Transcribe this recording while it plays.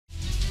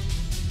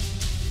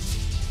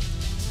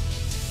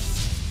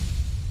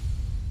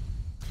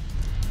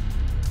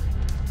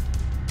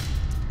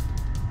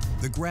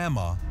The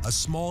Grandma, a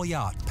small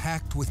yacht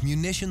packed with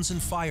munitions and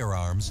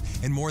firearms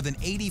and more than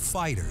 80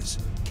 fighters,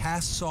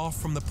 casts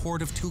off from the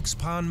port of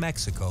Tuxpan,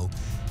 Mexico,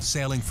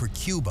 sailing for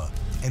Cuba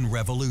and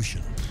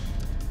revolution.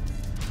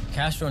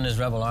 Castro and his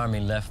rebel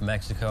army left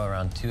Mexico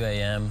around 2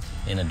 a.m.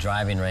 in a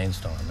driving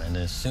rainstorm, and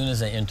as soon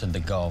as they entered the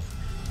Gulf,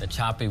 the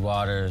choppy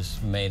waters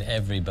made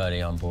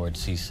everybody on board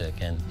seasick.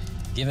 And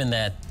given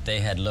that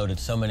they had loaded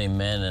so many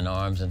men and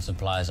arms and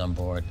supplies on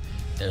board,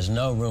 there's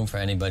no room for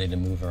anybody to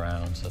move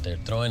around, so they're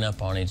throwing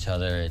up on each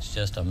other. It's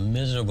just a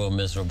miserable,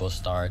 miserable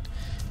start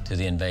to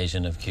the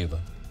invasion of Cuba.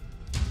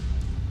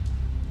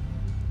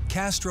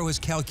 Castro has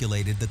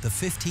calculated that the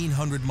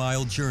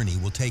 1,500-mile journey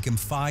will take him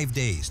 5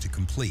 days to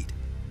complete.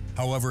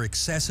 However,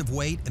 excessive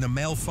weight and a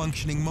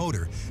malfunctioning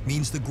motor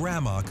means the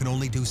Grandma can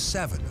only do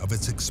 7 of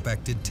its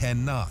expected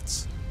 10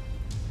 knots.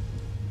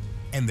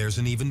 And there's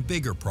an even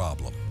bigger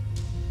problem.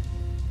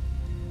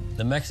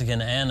 The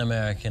Mexican and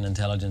American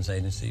intelligence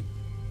agency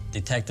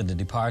detected the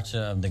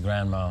departure of the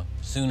Grandma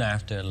soon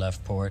after it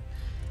left port,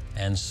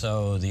 and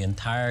so the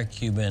entire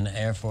Cuban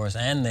Air Force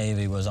and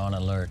Navy was on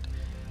alert.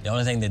 The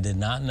only thing they did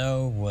not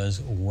know was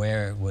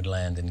where it would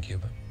land in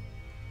Cuba.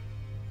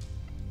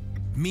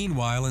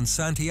 Meanwhile, in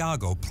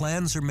Santiago,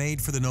 plans are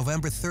made for the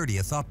November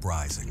 30th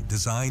uprising,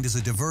 designed as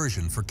a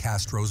diversion for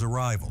Castro's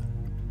arrival.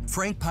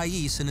 Frank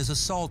Pais and his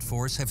assault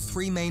force have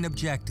 3 main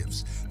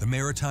objectives: the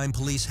Maritime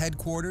Police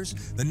Headquarters,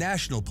 the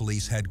National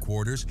Police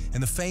Headquarters,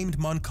 and the famed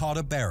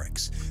Moncada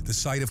Barracks, the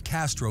site of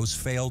Castro's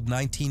failed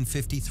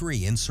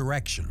 1953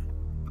 insurrection.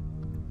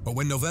 But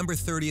when November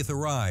 30th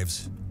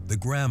arrives, the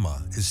Grandma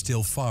is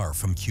still far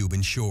from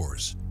Cuban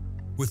shores.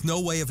 With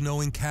no way of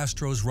knowing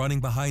Castro's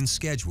running behind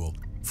schedule,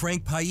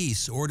 Frank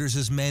Pais orders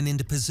his men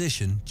into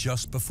position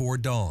just before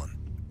dawn.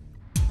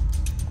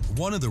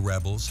 One of the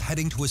rebels,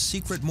 heading to a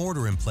secret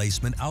mortar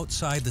emplacement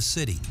outside the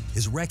city,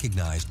 is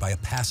recognized by a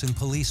passing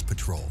police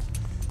patrol.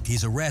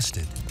 He's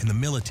arrested, and the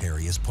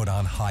military is put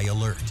on high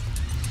alert.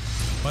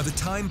 By the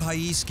time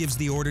Pais gives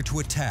the order to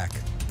attack,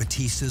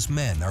 Batista's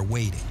men are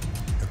waiting.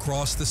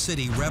 Across the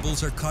city,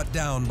 rebels are cut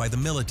down by the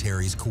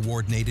military's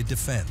coordinated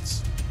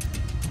defense.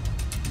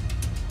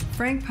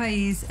 Frank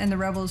Pais and the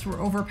rebels were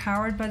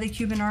overpowered by the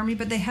Cuban army,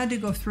 but they had to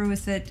go through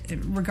with it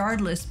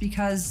regardless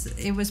because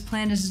it was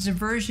planned as a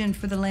diversion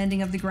for the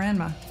landing of the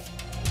Grandma.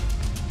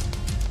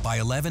 By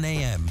 11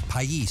 a.m.,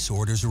 Pais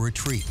orders a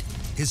retreat.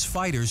 His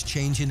fighters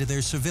change into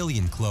their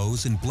civilian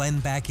clothes and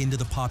blend back into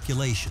the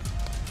population.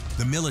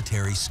 The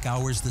military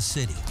scours the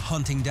city,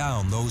 hunting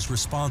down those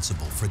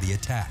responsible for the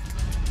attack.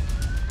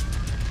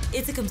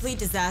 It's a complete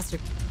disaster.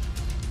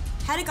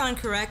 Had it gone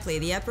correctly,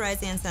 the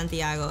uprising in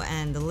Santiago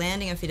and the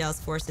landing of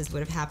Fidel's forces would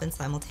have happened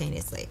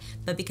simultaneously.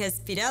 But because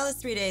Fidel is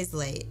 3 days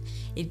late,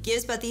 it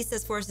gives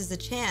Batista's forces a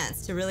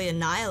chance to really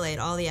annihilate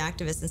all the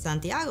activists in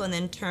Santiago and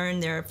then turn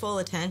their full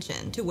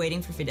attention to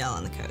waiting for Fidel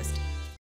on the coast.